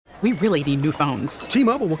We really need new phones.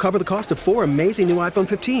 T-Mobile will cover the cost of 4 amazing new iPhone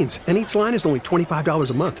 15s, and each line is only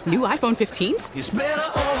 $25 a month. New iPhone 15s? It's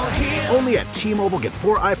better over here. Only at T-Mobile, get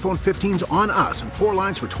 4 iPhone 15s on us and 4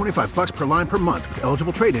 lines for $25 per line per month with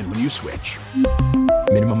eligible trade-in when you switch.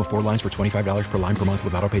 Minimum of 4 lines for $25 per line per month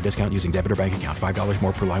with autopay discount using debit or bank account. $5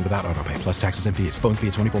 more per line without autopay, plus taxes and fees. Phone fee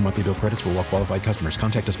at 24 monthly bill credits for well-qualified customers.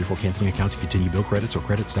 Contact us before canceling account to continue bill credits or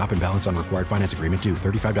credit stop and balance on required finance agreement due.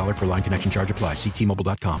 $35 per line connection charge applies. See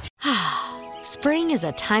T-Mobile.com. Spring is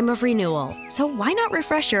a time of renewal, so why not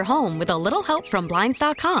refresh your home with a little help from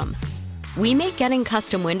Blinds.com? We make getting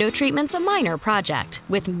custom window treatments a minor project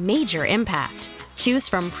with major impact. Choose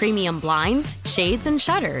from premium blinds, shades, and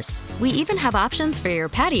shutters. We even have options for your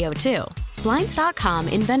patio, too. Blinds.com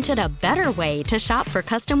invented a better way to shop for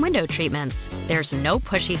custom window treatments. There's no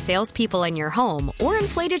pushy salespeople in your home or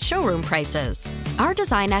inflated showroom prices. Our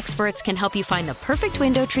design experts can help you find the perfect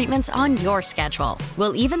window treatments on your schedule.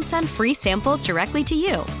 We'll even send free samples directly to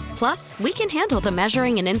you. Plus, we can handle the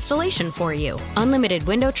measuring and installation for you. Unlimited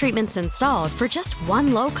window treatments installed for just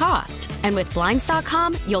one low cost. And with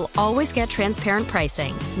Blinds.com, you'll always get transparent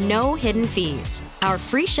pricing. No hidden fees. Our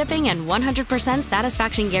free shipping and 100%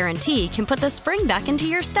 satisfaction guarantee can put the spring back into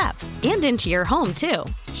your step and into your home, too.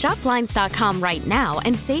 Shop Blinds.com right now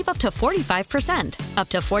and save up to 45%. Up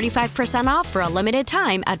to 45% off for a limited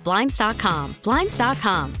time at Blinds.com.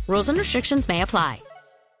 Blinds.com. Rules and restrictions may apply.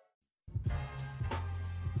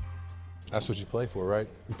 That's what you play for, right?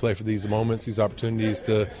 You play for these moments, these opportunities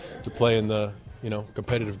to play in the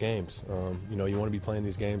competitive games. You want to be playing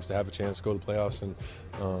these games to have a chance to go to playoffs, and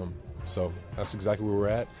so that's exactly where we're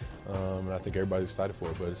at. And I think everybody's excited for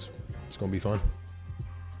it, but it's going to be fun.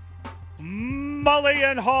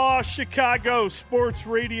 Mulligan, Haugh, Chicago Sports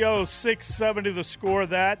Radio 670 The Score.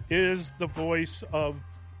 That is the voice of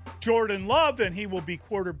Jordan Love, and he will be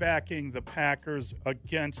quarterbacking the Packers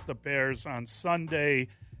against the Bears on Sunday.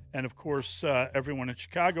 And, of course, everyone in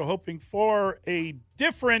Chicago hoping for a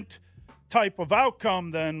different type of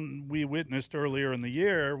outcome than we witnessed earlier in the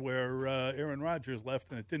year where Aaron Rodgers left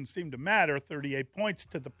and it didn't seem to matter. 38 points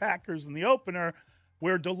to the Packers in the opener.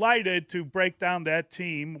 We're delighted to break down that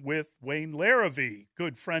team with Wayne Larrivee,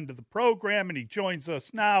 good friend of the program, and he joins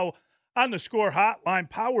us now on the Score Hotline,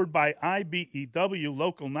 powered by IBEW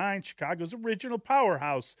Local 9, Chicago's original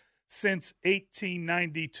powerhouse since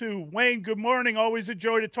 1892. Wayne, good morning. Always a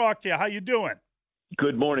joy to talk to you. How you doing?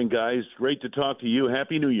 Good morning, guys. Great to talk to you.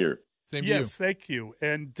 Happy New Year. Same to you. Yes, thank you.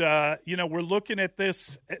 And, we're looking at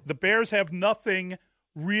this. The Bears have nothing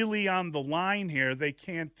really on the line here. They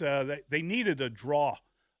can't they needed a draw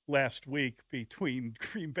last week between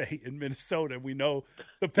Green Bay and Minnesota. We know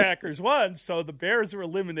the Packers won, so the Bears are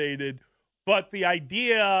eliminated. But the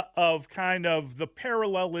idea of kind of the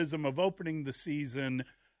parallelism of opening the season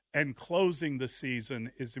and closing the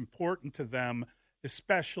season is important to them,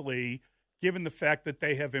 especially given the fact that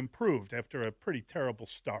they have improved after a pretty terrible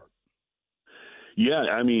start. Yeah,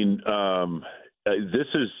 I mean,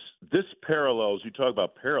 this parallels. You talk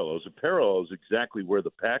about parallels. It parallels exactly where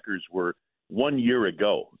the Packers were 1 year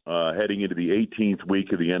ago, heading into the 18th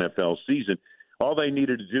week of the NFL season. All they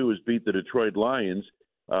needed to do was beat the Detroit Lions,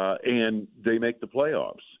 and they make the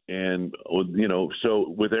playoffs. And,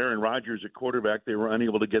 so with Aaron Rodgers at quarterback, they were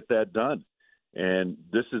unable to get that done. And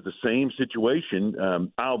this is the same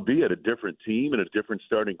situation, albeit a different team and a different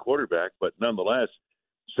starting quarterback, but nonetheless,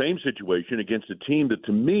 same situation against a team that,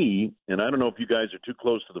 to me, and I don't know if you guys are too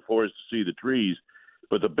close to the forest to see the trees,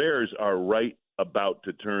 but the Bears are right about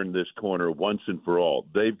to turn this corner once and for all.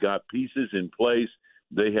 They've got pieces in place.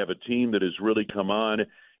 They have a team that has really come on,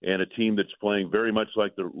 and a team that's playing very much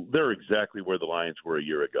like they're exactly where the Lions were a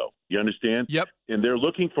year ago. You understand? Yep. And they're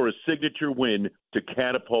looking for a signature win to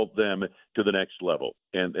catapult them to the next level.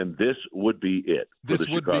 And this would be it for the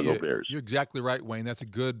Chicago Bears. You're exactly right, Wayne. That's a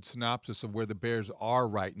good synopsis of where the Bears are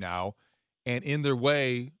right now. And in their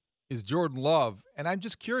way is Jordan Love. And I'm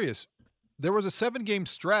just curious, there was a 7-game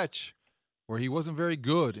stretch where he wasn't very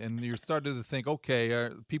good, and you started to think, okay,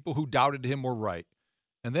 people who doubted him were right.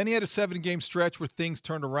 And then he had a 7-game stretch where things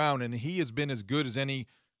turned around, and he has been as good as any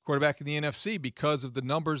quarterback in the NFC because of the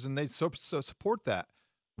numbers, and they support that.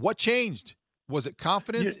 What changed? Was it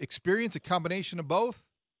confidence, experience, a combination of both?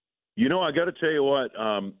 I got to tell you what,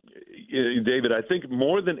 David, I think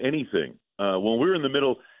more than anything, when we're in the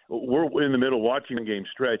middle watching the game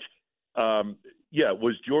stretch,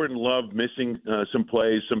 was Jordan Love missing some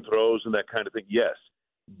plays, some throws, and that kind of thing? Yes.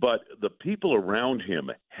 But the people around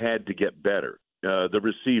him had to get better. The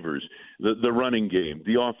receivers, the running game,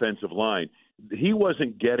 the offensive line. He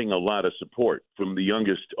wasn't getting a lot of support from the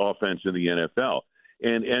youngest offense in the NFL.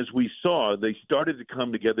 And as we saw, they started to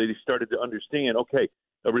come together. They started to understand, okay,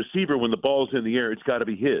 a receiver, when the ball's in the air, it's got to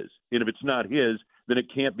be his. And if it's not his, then it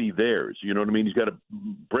can't be theirs. You know what I mean? He's got to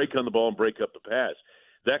break on the ball and break up the pass,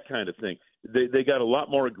 that kind of thing. They got a lot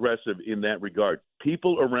more aggressive in that regard.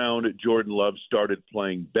 People around Jordan Love started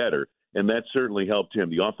playing better, and that certainly helped him.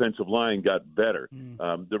 The offensive line got better.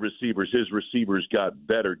 His receivers got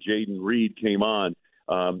better. Jaden Reed came on.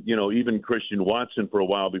 Even Christian Watson for a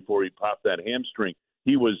while before he popped that hamstring.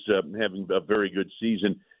 He was having a very good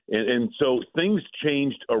season. And so things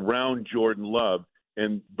changed around Jordan Love,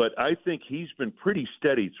 but I think he's been pretty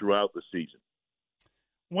steady throughout the season.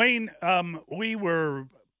 Wayne, we were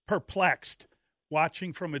perplexed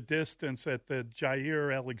watching from a distance at the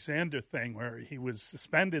Jair Alexander thing where he was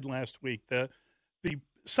suspended last week. The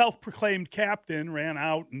self-proclaimed captain ran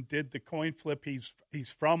out and did the coin flip.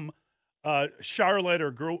 He's from Charlotte,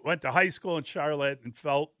 or went to high school in Charlotte, and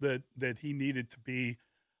felt that he needed to be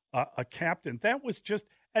a captain. That was just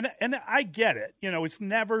and I get it. It's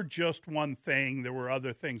never just one thing. There were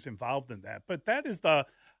other things involved in that, but that is the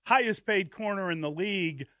highest paid corner in the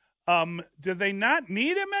league. Do they not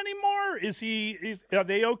need him anymore?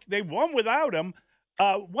 They won without him.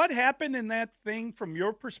 What happened in that thing from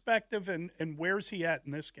your perspective, and where's he at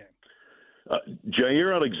in this game?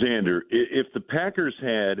 Jair Alexander, if the Packers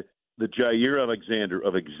had the Jair Alexander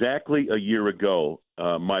of exactly a year ago,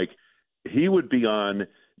 Mike, he would be on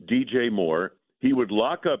DJ Moore. He would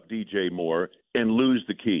lock up DJ Moore and lose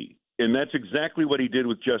the key. And that's exactly what he did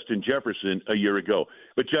with Justin Jefferson a year ago.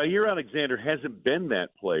 But Jair Alexander hasn't been that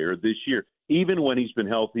player this year, even when he's been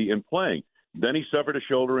healthy and playing. Then he suffered a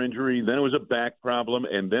shoulder injury. Then it was a back problem.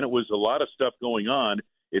 And then it was a lot of stuff going on,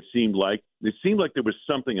 it seemed like. It seemed like there was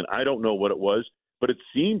something, and I don't know what it was, but it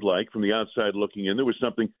seemed like from the outside looking in, there was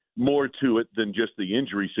something more to it than just the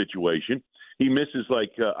injury situation. He misses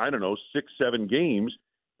 6-7 games.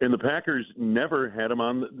 And the Packers never had him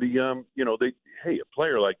on a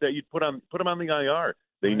player like that, you'd put him on the IR.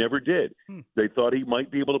 They never did. They thought he might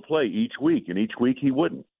be able to play each week, and each week he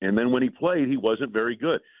wouldn't. And then when he played, he wasn't very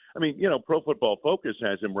good. I mean, Pro Football Focus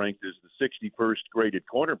has him ranked as the 61st graded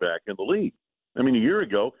cornerback in the league. I mean, a year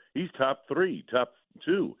ago, he's top 3, top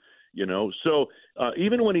 2, So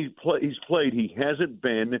even when he's played, he hasn't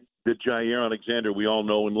been the Jair Alexander we all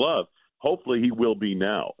know and love. Hopefully he will be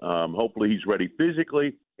now. Hopefully he's ready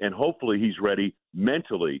physically, and hopefully he's ready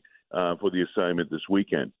mentally for the assignment this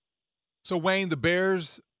weekend. So, Wayne, the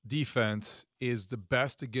Bears' defense is the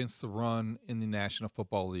best against the run in the National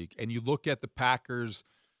Football League. And you look at the Packers,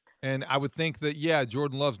 and I would think that,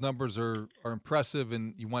 Jordan Love's numbers are impressive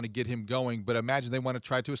and you want to get him going. But imagine they want to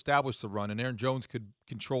try to establish the run, and Aaron Jones could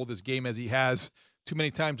control this game as he has too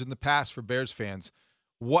many times in the past for Bears fans.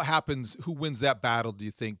 What happens? Who wins that battle, do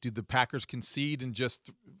you think? Do the Packers concede and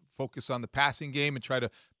just focus on the passing game and try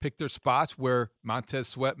to pick their spots where Montez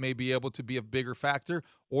Sweat may be able to be a bigger factor?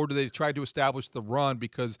 Or do they try to establish the run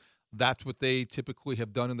because that's what they typically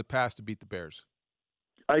have done in the past to beat the Bears?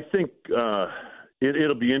 I think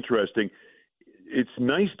it'll be interesting. It's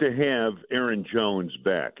nice to have Aaron Jones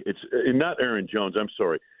back. Not Aaron Jones, I'm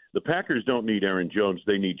sorry. The Packers don't need Aaron Jones.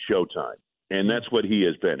 They need Showtime. And that's what he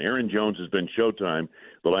has been. Aaron Jones has been Showtime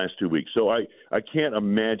the last 2 weeks. So I can't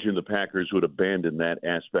imagine the Packers would abandon that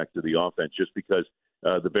aspect of the offense just because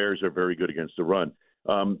the Bears are very good against the run.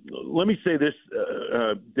 Let me say this,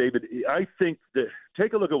 David. I think that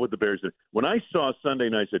take a look at what the Bears did. When I saw Sunday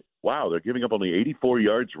night, I said, wow, they're giving up only 84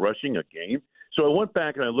 yards rushing a game. So I went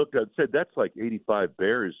back and I looked at it and said, that's like 85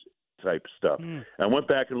 Bears type stuff. I went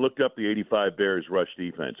back and looked up the 85 Bears rush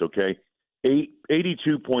defense, okay?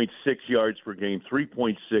 82.6 yards per game,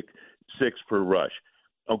 3.66 per rush.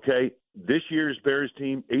 Okay, this year's Bears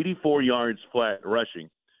team, 84 yards flat rushing,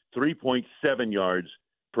 3.7 yards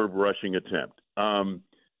per rushing attempt.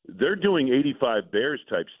 They're doing 85 Bears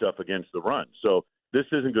type stuff against the run. So this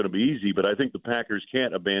isn't going to be easy, but I think the Packers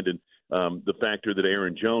can't abandon the factor that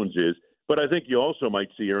Aaron Jones is. But I think you also might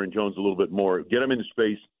see Aaron Jones a little bit more, get him into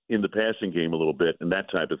space in the passing game a little bit and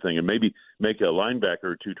that type of thing, and maybe make a linebacker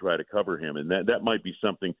or two try to cover him. And that might be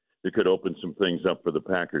something that could open some things up for the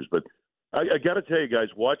Packers. But I got to tell you guys,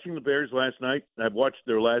 watching the Bears last night, I've watched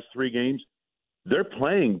their last 3 games, they're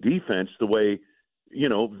playing defense the way,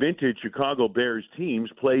 vintage Chicago Bears teams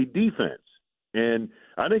play defense. And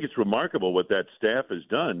I think it's remarkable what that staff has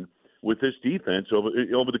done with this defense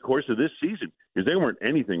over the course of this season, because they weren't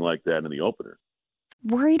anything like that in the opener.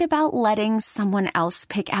 Worried about letting someone else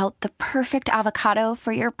pick out the perfect avocado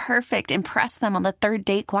for your perfect impress them on the third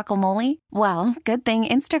date guacamole? Well, good thing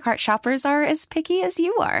Instacart shoppers are as picky as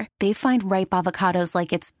you are. They find ripe avocados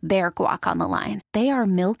like it's their guac on the line. They are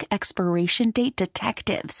milk expiration date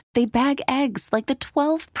detectives. They bag eggs like the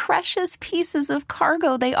 12 precious pieces of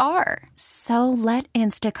cargo they are. So let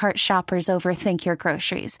Instacart shoppers overthink your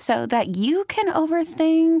groceries so that you can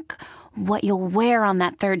overthink what you'll wear on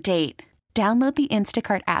that third date. Download the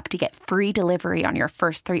Instacart app to get free delivery on your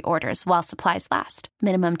first 3 orders while supplies last.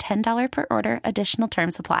 Minimum $10 per order. Additional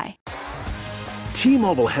terms apply.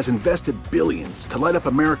 T-Mobile has invested billions to light up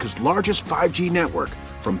America's largest 5G network,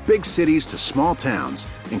 from big cities to small towns,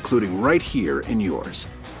 including right here in yours.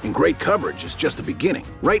 And great coverage is just the beginning.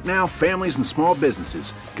 Right now, families and small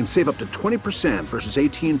businesses can save up to 20% versus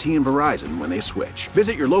AT&T and Verizon when they switch.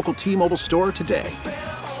 Visit your local T-Mobile store today.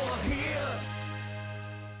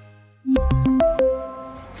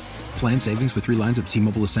 Plan savings with 3 lines of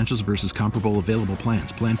T-Mobile Essentials versus comparable available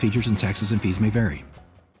plans. Plan features and taxes and fees may vary.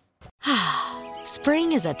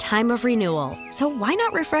 Spring is a time of renewal, so why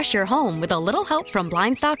not refresh your home with a little help from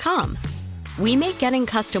Blinds.com? We make getting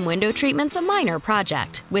custom window treatments a minor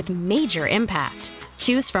project with major impact.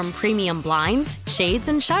 Choose from premium blinds, shades,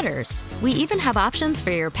 and shutters. We even have options for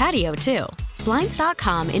your patio, too.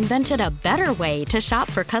 Blinds.com invented a better way to shop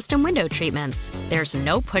for custom window treatments. There's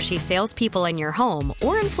no pushy salespeople in your home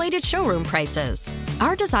or inflated showroom prices.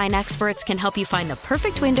 Our design experts can help you find the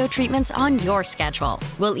perfect window treatments on your schedule.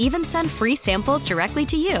 We'll even send free samples directly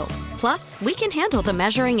to you. Plus, we can handle the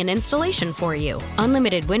measuring and installation for you.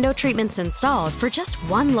 Unlimited window treatments installed for just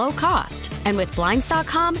one low cost. And with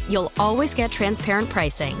Blinds.com, you'll always get transparent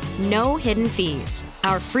pricing. No hidden fees.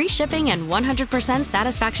 Our free shipping and 100%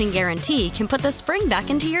 satisfaction guarantee can put the spring back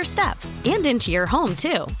into your step and into your home,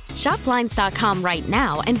 too. Shop Blinds.com right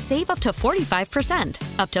now and save up to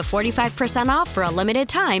 45%. Up to 45% off for a limited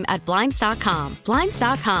time at Blinds.com.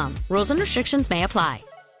 Blinds.com. Rules and restrictions may apply.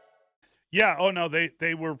 Yeah, oh no,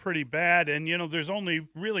 they were pretty bad. And, there's only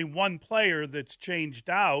really one player that's changed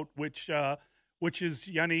out, which is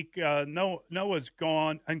Yannick Noah's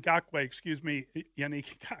gone. Ngakoue, excuse me.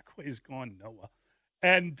 Yannick Ngakoue is gone, Noah.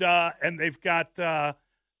 And they've got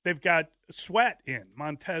Sweat in,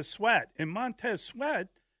 Montez Sweat. And Montez Sweat,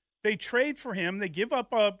 they trade for him. They give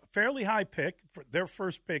up a fairly high pick, for their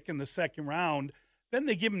first pick in the second round. Then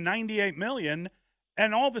they give him $98 million,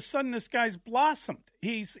 and all of a sudden this guy's blossomed.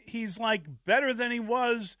 He's like better than he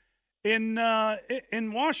was in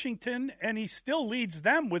Washington, and he still leads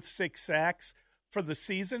them with 6 sacks for the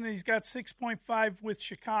season. And he's got 6.5 with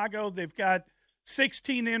Chicago. They've got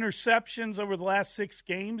 16 interceptions over the last 6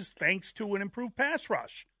 games, thanks to an improved pass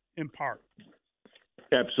rush, in part.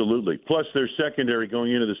 Absolutely. Plus, their secondary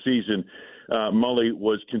going into the season, Mully,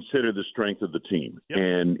 was considered the strength of the team. Yep.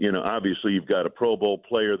 And, obviously you've got a Pro Bowl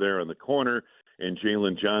player there in the corner and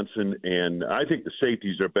Jalen Johnson, and I think the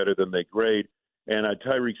safeties are better than they grade. And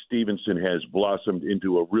Tyreek Stevenson has blossomed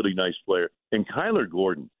into a really nice player. And Kyler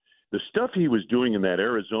Gordon, the stuff he was doing in that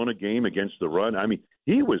Arizona game against the run, I mean,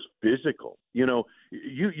 he was physical.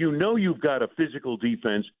 You've got a physical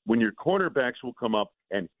defense when your cornerbacks will come up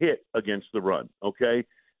and hit against the run, okay?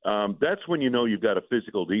 That's when you've got a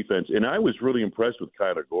physical defense. And I was really impressed with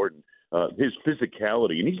Kyler Gordon, his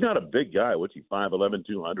physicality. And he's not a big guy. What's he, 5'11",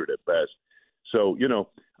 200 at best. So,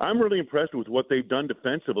 I'm really impressed with what they've done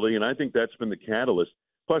defensively, and I think that's been the catalyst.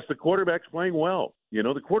 Plus, the quarterback's playing well. He's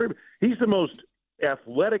the most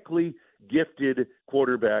athletically gifted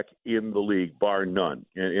quarterback in the league, bar none.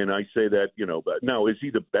 And I say that, but now, is he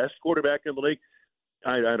the best quarterback in the league?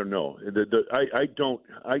 I don't know.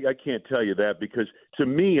 I can't tell you that, because to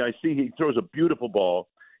me, I see he throws a beautiful ball.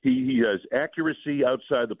 He has accuracy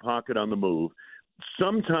outside the pocket on the move.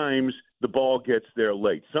 Sometimes the ball gets there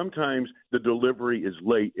late. Sometimes the delivery is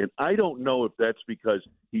late. And I don't know if that's because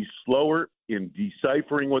he's slower in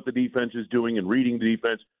deciphering what the defense is doing and reading the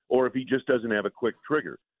defense, or if he just doesn't have a quick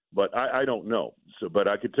trigger. But I don't know. But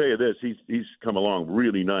I could tell you this: he's come along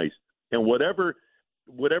really nice. And whatever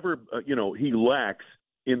he lacks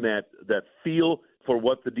in that feel for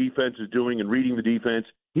what the defense is doing and reading the defense,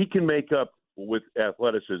 he can make up with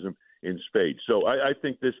athleticism in spades. So I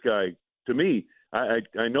think this guy, to me,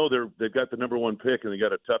 I know they've got the number 1 pick and they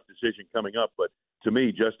got a tough decision coming up, but to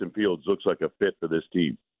me, Justin Fields looks like a fit for this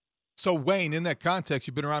team. So, Wayne, in that context,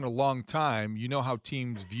 you've been around a long time. You know how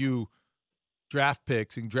teams view draft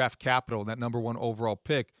picks and draft capital and that number 1 overall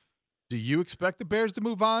pick. Do you expect the Bears to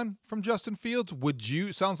move on from Justin Fields?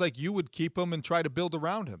 Sounds like you would keep him and try to build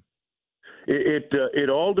around him. It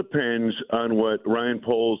all depends on what Ryan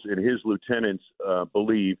Poles and his lieutenants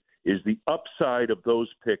believe is the upside of those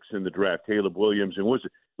picks in the draft. Caleb Williams and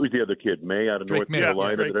who's the other kid? May out of North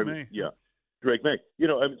Carolina. Drake May.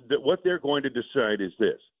 What they're going to decide is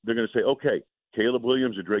this. They're going to say, okay, Caleb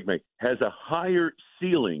Williams or Drake May has a higher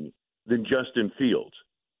ceiling than Justin Fields.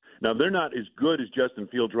 Now, they're not as good as Justin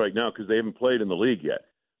Fields right now because they haven't played in the league yet.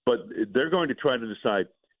 But they're going to try to decide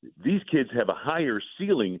these kids have a higher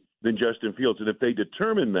ceiling than Justin Fields. And if they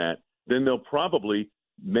determine that, then they'll probably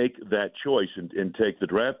make that choice and take the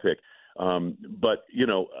draft pick. But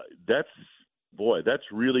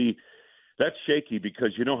that's shaky because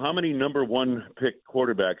you know how many number one pick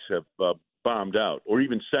quarterbacks have bombed out, or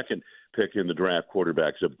even second pick in the draft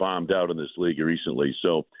quarterbacks have bombed out in this league recently.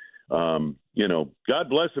 So, God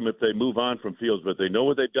bless them if they move on from Fields, but they know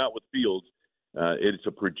what they've got with Fields. It's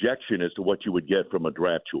a projection as to what you would get from a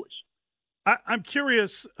draft choice. I'm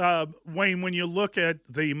curious, Wayne, when you look at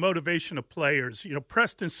the motivation of players,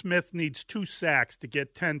 Preston Smith needs 2 sacks to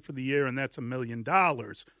get 10 for the year, and that's $1 million.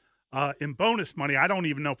 In bonus money, I don't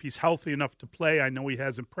even know if he's healthy enough to play. I know he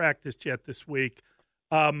hasn't practiced yet this week.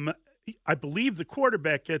 I believe the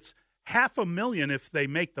quarterback gets $500,000 if they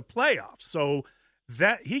make the playoffs. So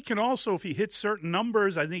that he can also, if he hits certain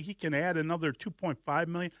numbers, I think he can add another $2.5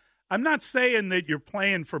 million. I'm not saying that you're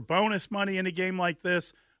playing for bonus money in a game like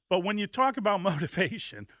this, but when you talk about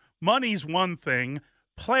motivation, money's one thing,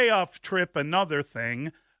 playoff trip another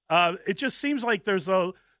thing. It just seems like there's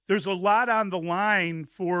a lot on the line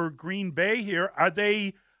for Green Bay here. Are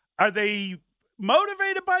they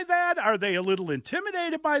motivated by that? Are they a little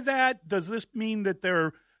intimidated by that? Does this mean that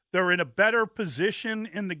they're in a better position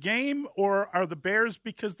in the game, or are the Bears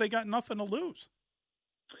because they got nothing to lose?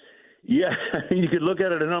 Yeah, you could look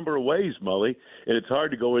at it a number of ways, Mully, and it's hard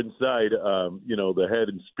to go inside, the head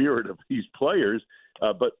and spirit of these players.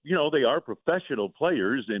 But they are professional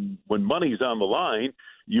players, and when money's on the line,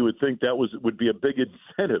 you would think that would be a big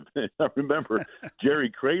incentive. I remember Jerry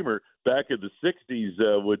Kramer back in the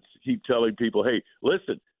 60s would keep telling people, hey,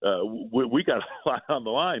 listen, we got a lot on the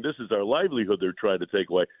line. This is our livelihood they're trying to take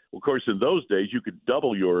away. Of course, in those days, you could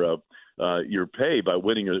double your pay by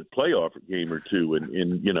winning a playoff game or two.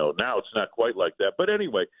 And now it's not quite like that. But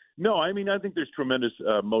anyway, no, I think there's tremendous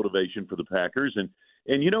motivation for the Packers. And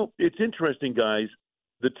it's interesting, guys.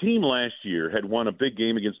 The team last year had won a big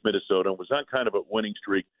game against Minnesota and was on kind of a winning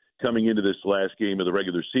streak coming into this last game of the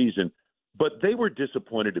regular season, but they were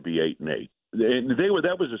disappointed to be 8-8. And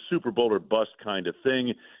that was a Super Bowl or bust kind of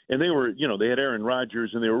thing. And they were, they had Aaron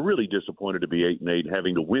Rodgers, and they were really disappointed to be 8-8,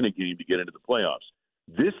 having to win a game to get into the playoffs.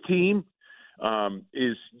 This team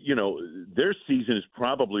is, their season is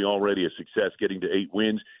probably already a success, getting to 8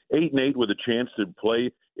 wins, 8-8 with a chance to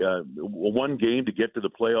play one game to get to the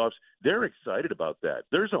playoffs. They're excited about that.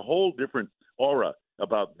 There's a whole different aura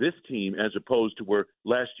about this team as opposed to where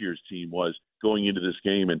last year's team was going into this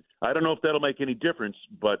game. And I don't know if that'll make any difference,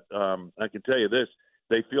 but I can tell you this,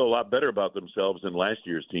 they feel a lot better about themselves than last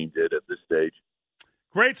year's team did at this stage.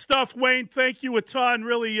 Great stuff, Wayne. Thank you a ton.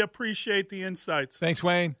 Really appreciate the insights. Thanks,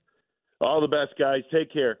 Wayne. All the best, guys.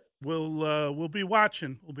 Take care. We'll be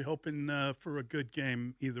watching. We'll be hoping for a good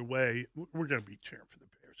game either way. We're going to be cheering for the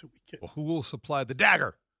Bears. Well, who will supply the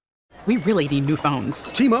dagger? We really need new phones.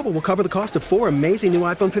 T-Mobile will cover the cost of 4 amazing new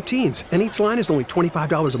iPhone 15s, and each line is only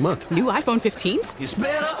 $25 a month. New iPhone 15s? It's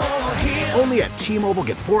better over here. Only at T-Mobile,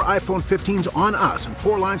 get 4 iPhone 15s on us and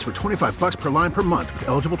 4 lines for $25 per line per month with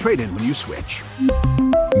eligible trade-in when you switch.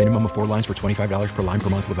 Minimum of 4 lines for $25 per line per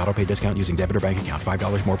month with autopay discount using debit or bank account.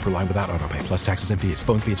 $5 more per line without autopay, plus taxes and fees.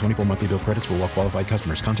 Phone fee at 24 monthly bill credits for well-qualified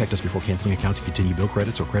customers. Contact us before canceling account to continue bill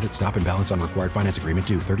credits or credit stop and balance on required finance agreement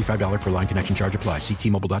due. $35 per line connection charge applies. See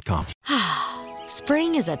T-Mobile.com.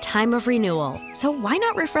 Spring is a time of renewal, so why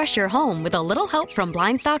not refresh your home with a little help from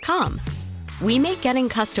Blinds.com? We make getting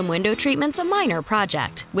custom window treatments a minor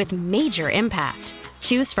project with major impact.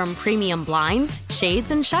 Choose from premium blinds, shades,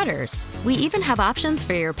 and shutters. We even have options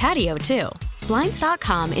for your patio, too.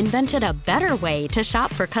 Blinds.com invented a better way to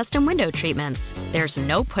shop for custom window treatments. There's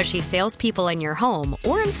no pushy salespeople in your home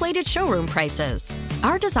or inflated showroom prices.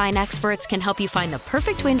 Our design experts can help you find the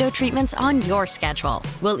perfect window treatments on your schedule.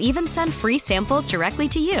 We'll even send free samples directly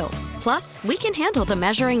to you. Plus, we can handle the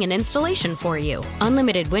measuring and installation for you.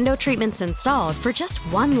 Unlimited window treatments installed for just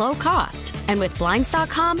one low cost. And with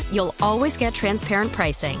Blinds.com, you'll always get transparent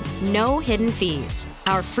pricing. No hidden fees.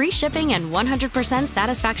 Our free shipping and 100%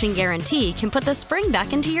 satisfaction guarantee can put the spring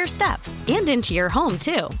back into your step and into your home,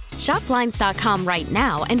 too. Shop Blinds.com right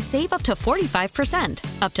now and save up to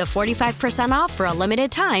 45%. Up to 45% off for a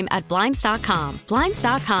limited time at Blinds.com.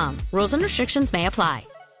 Blinds.com. Rules and restrictions may apply.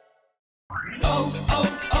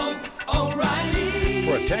 O'Reilly.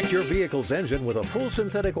 For a Protect your vehicle's engine with a full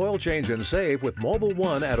synthetic oil change and save with Mobile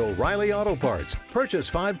One at O'Reilly Auto Parts. Purchase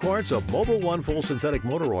 5 quarts of Mobile One full synthetic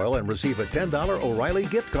motor oil and receive a $10 O'Reilly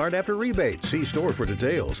gift card after rebate. See store for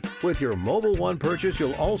details. With your Mobile One purchase,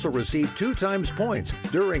 you'll also receive 2 times points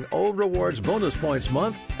during O Rewards Bonus Points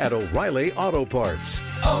Month at O'Reilly Auto Parts.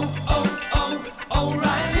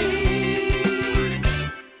 O'Reilly.